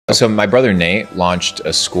So my brother Nate launched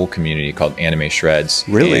a school community called Anime Shreds.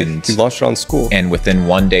 Really? And He launched it on school? And within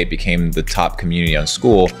one day it became the top community on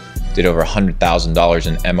school. Did over $100,000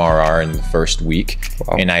 in MRR in the first week.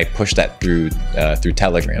 Wow. And I pushed that through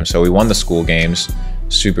Telegram. So we won the school games,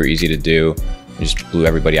 super easy to do. We just blew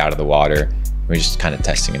everybody out of the water. We're just kind of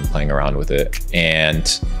testing and playing around with it.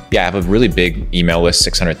 And yeah, I have a really big email list,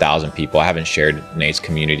 600,000 people. I haven't shared Nate's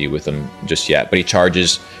community with him just yet, but he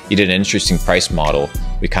did an interesting price model.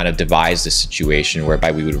 We kind of devised a situation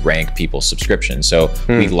whereby we would rank people's subscriptions. So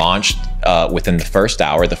we launched within the first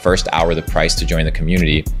hour. The first hour, the price to join the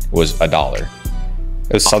community was $1.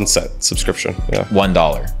 It was sunset subscription, yeah.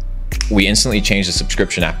 $1. We instantly changed the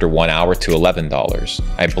subscription after 1 hour to $11.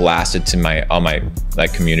 I blasted to all my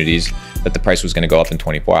communities that the price was going to go up in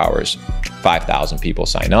 24 hours. 5,000 people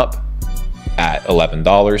sign up at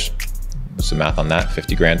 $11. What's the math on that?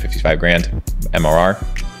 50 grand, 55 grand MRR.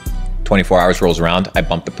 24 hours rolls around. I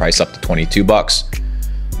bumped the price up to 22 bucks.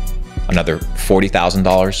 Another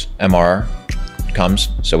 $40,000 MRR comes.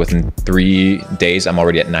 So within 3 days, I'm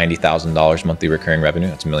already at $90,000 monthly recurring revenue.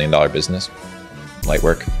 That's $1 million business. Light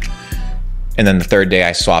work. And then the third day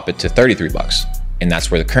I swap it to 33 bucks. And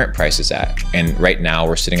that's where the current price is at. And right now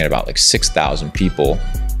we're sitting at about like 6,000 people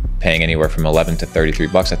paying anywhere from 11 to 33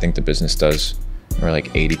 bucks. I think the business does, or like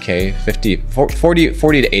 80K,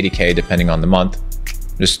 40 to 80K, depending on the month.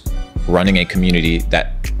 Just running a community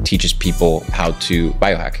that teaches people how to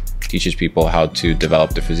biohack, teaches people how to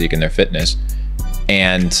develop their physique and their fitness.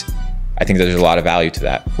 And I think there's a lot of value to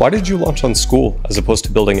that. Why did you launch on school as opposed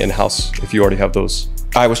to building in-house if you already have those?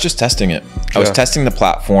 I was just testing it. I was testing the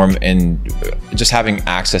platform and just having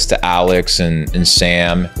access to Alex and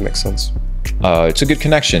Sam. That makes sense. It's a good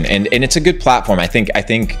connection and it's a good platform. I think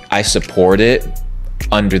I support it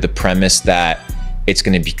under the premise that it's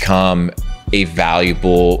going to become a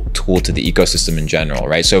valuable tool to the ecosystem in general,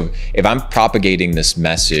 right? So if I'm propagating this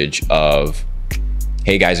message of,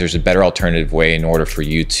 hey guys, there's a better alternative way in order for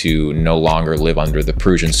you to no longer live under the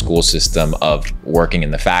Prussian school system of working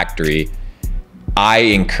in the factory, I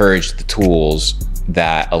encourage the tools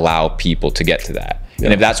that allow people to get to that. Yeah.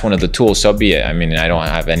 And if that's one of the tools, so be it. I mean, I don't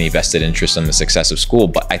have any vested interest in the success of school,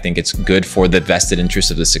 but I think it's good for the vested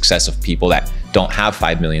interest of the success of people that don't have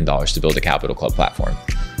 $5 million to build a Capital Club platform,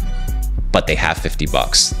 but they have 50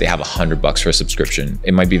 bucks. They have 100 bucks for a subscription.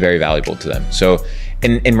 It might be very valuable to them. So,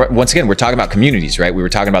 and once again, we're talking about communities, right? We were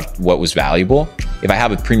talking about what was valuable. If I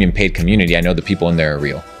have a premium paid community, I know the people in there are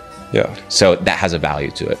real. Yeah. So that has a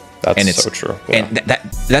value to it. That's so true. Yeah. And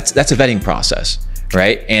that's a vetting process,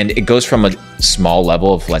 right? And it goes from a small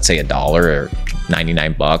level of, let's say, $1 or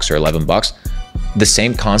 99 bucks or 11 bucks. The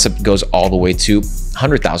same concept goes all the way to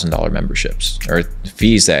 $100,000 memberships or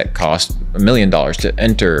fees that cost $1 million to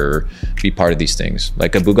enter or be part of these things.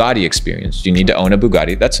 Like a Bugatti experience. You need to own a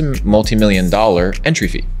Bugatti. That's a multi-million-dollar entry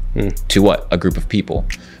fee to what? A group of people.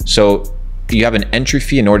 So you have an entry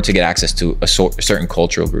fee in order to get access to a certain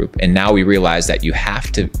cultural group. And now we realize that you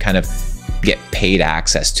have to kind of get paid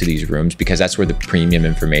access to these rooms because that's where the premium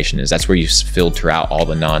information is. That's where you filter out all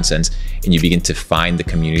the nonsense and you begin to find the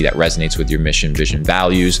community that resonates with your mission, vision,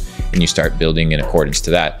 values, and you start building in accordance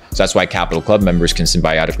to that. So that's why Capital Club members can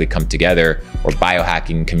symbiotically come together, or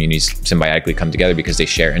biohacking communities symbiotically come together because they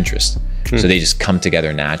share interests. So they just come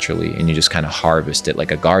together naturally and you just kind of harvest it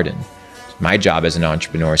like a garden. My job as an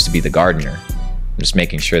entrepreneur is to be the gardener. Just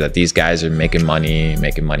making sure that these guys are making money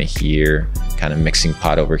here, kind of mixing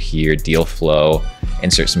pot over here, deal flow,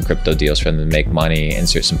 insert some crypto deals for them to make money,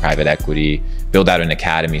 insert some private equity, build out an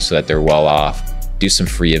academy so that they're well off, do some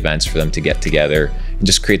free events for them to get together, and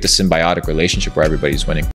just create the symbiotic relationship where everybody's winning.